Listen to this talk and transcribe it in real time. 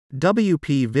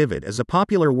WPvivid is a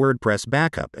popular WordPress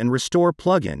backup and restore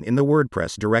plugin in the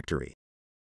WordPress directory.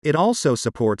 It also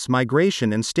supports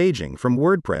migration and staging from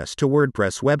WordPress to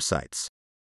WordPress websites.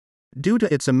 Due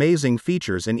to its amazing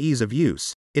features and ease of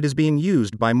use, it is being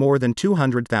used by more than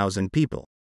 200,000 people.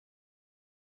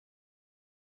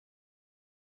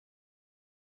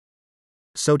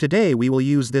 So today we will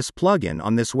use this plugin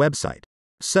on this website.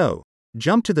 So,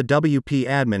 jump to the WP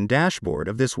admin dashboard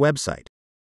of this website.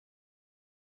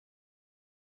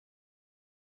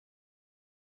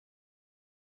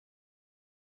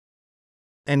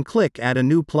 And click Add a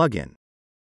new plugin.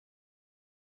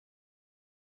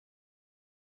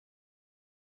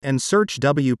 And search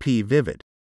WPvivid.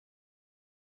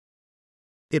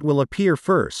 It will appear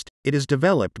first. It is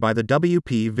developed by the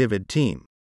WPvivid team.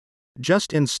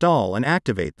 Just install and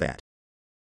activate that.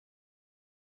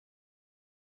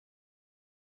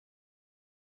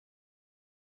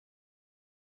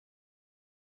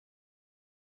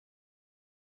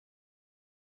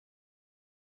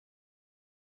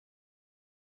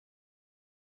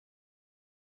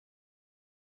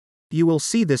 You will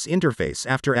see this interface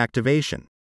after activation.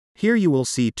 Here you will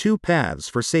see two paths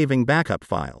for saving backup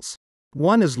files.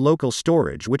 One is local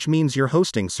storage, which means your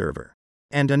hosting server.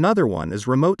 And another one is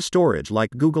remote storage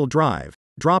like Google Drive,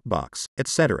 Dropbox,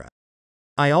 etc.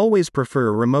 I always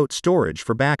prefer remote storage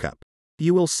for backup.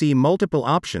 You will see multiple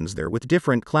options there with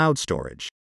different cloud storage.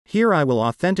 Here I will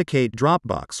authenticate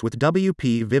Dropbox with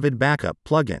WPvivid Backup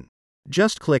Plugin.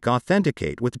 Just click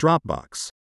Authenticate with Dropbox.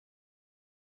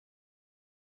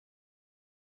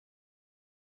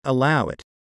 Allow it.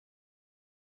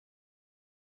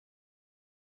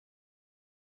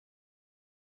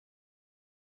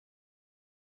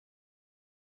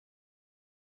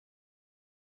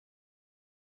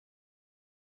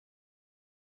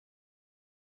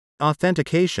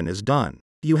 Authentication is done.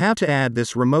 You have to add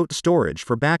this remote storage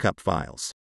for backup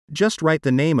files. Just write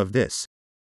the name of this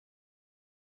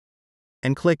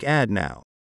and click Add Now.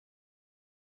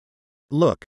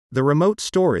 Look, the remote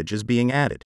storage is being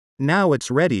added. Now it's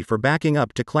ready for backing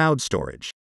up to cloud storage.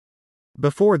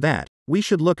 Before that, we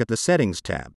should look at the Settings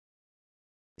tab.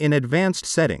 In Advanced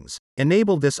Settings,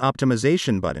 enable this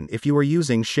optimization button if you are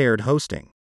using shared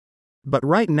hosting. But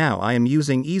right now I am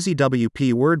using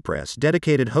EasyWP WordPress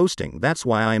dedicated hosting, that's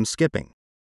why I am skipping.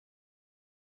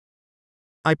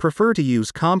 I prefer to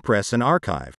use Compress and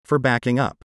Archive for backing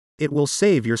up. It will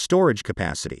save your storage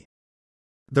capacity.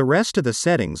 The rest of the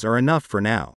settings are enough for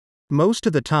now. Most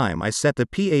of the time I set the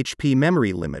PHP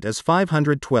memory limit as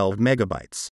 512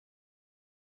 megabytes.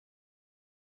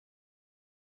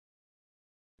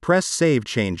 Press Save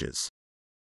Changes.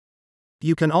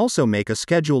 You can also make a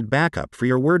scheduled backup for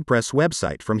your WordPress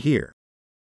website from here.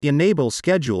 Enable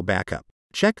Schedule Backup.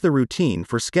 Check the routine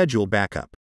for schedule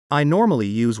backup. I normally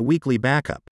use weekly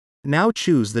backup. Now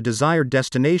choose the desired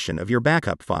destination of your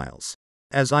backup files.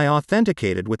 As I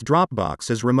authenticated with Dropbox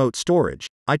as remote storage,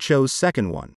 I chose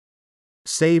second one.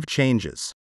 Save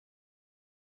changes.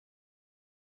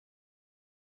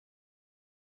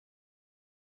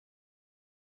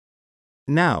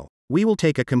 Now, we will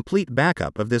take a complete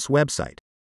backup of this website.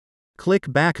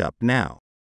 Click Backup now.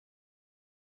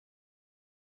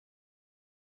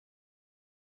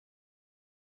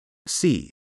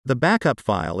 See, the backup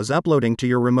file is uploading to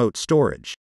your remote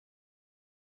storage.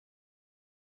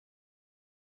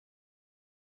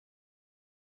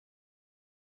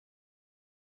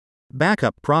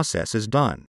 Backup process is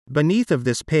done. Beneath of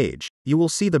this page, you will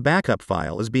see the backup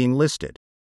file is being listed.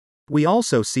 We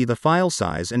also see the file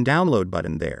size and download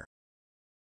button there.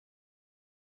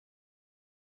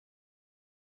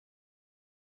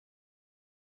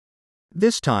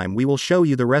 This time we will show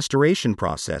you the restoration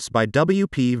process by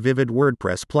WPvivid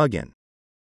WordPress plugin.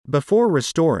 Before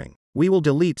restoring, we will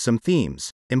delete some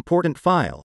themes, important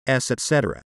file,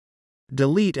 etc.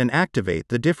 Delete and activate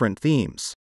the different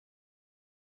themes.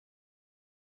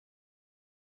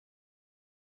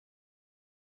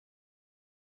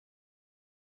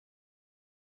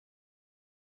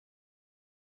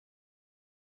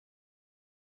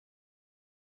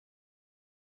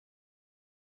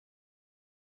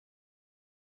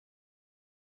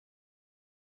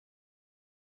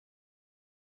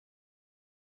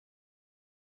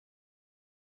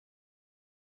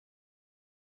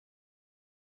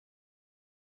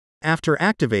 After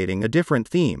activating a different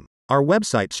theme, our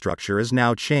website structure is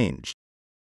now changed.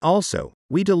 Also,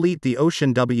 we delete the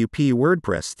Ocean WP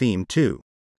WordPress theme too.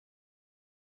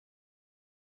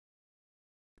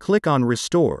 Click on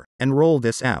Restore and roll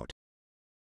this out.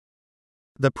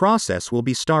 The process will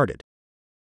be started.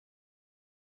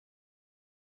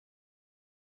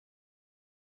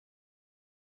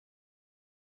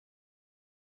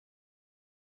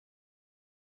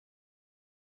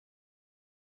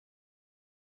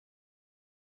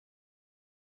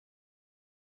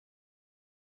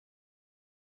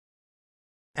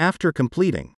 After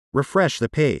completing, refresh the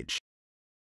page.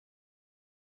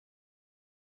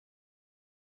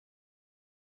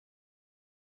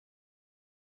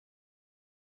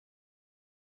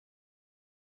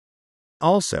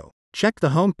 Also, check the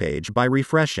homepage by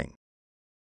refreshing.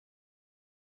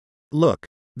 Look,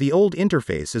 the old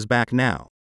interface is back now.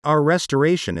 Our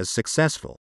restoration is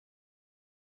successful.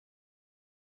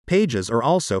 Pages are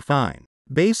also fine.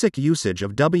 Basic usage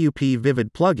of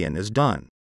WPvivid plugin is done.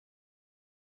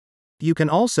 You can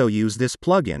also use this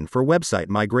plugin for website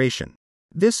migration.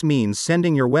 This means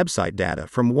sending your website data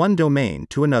from one domain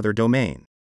to another domain.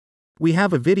 We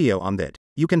have a video on that,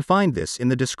 you can find this in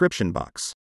the description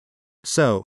box.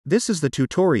 So, this is the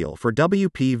tutorial for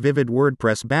WPvivid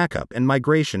WordPress Backup and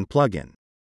Migration plugin.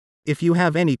 If you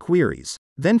have any queries,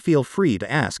 then feel free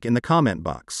to ask in the comment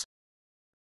box.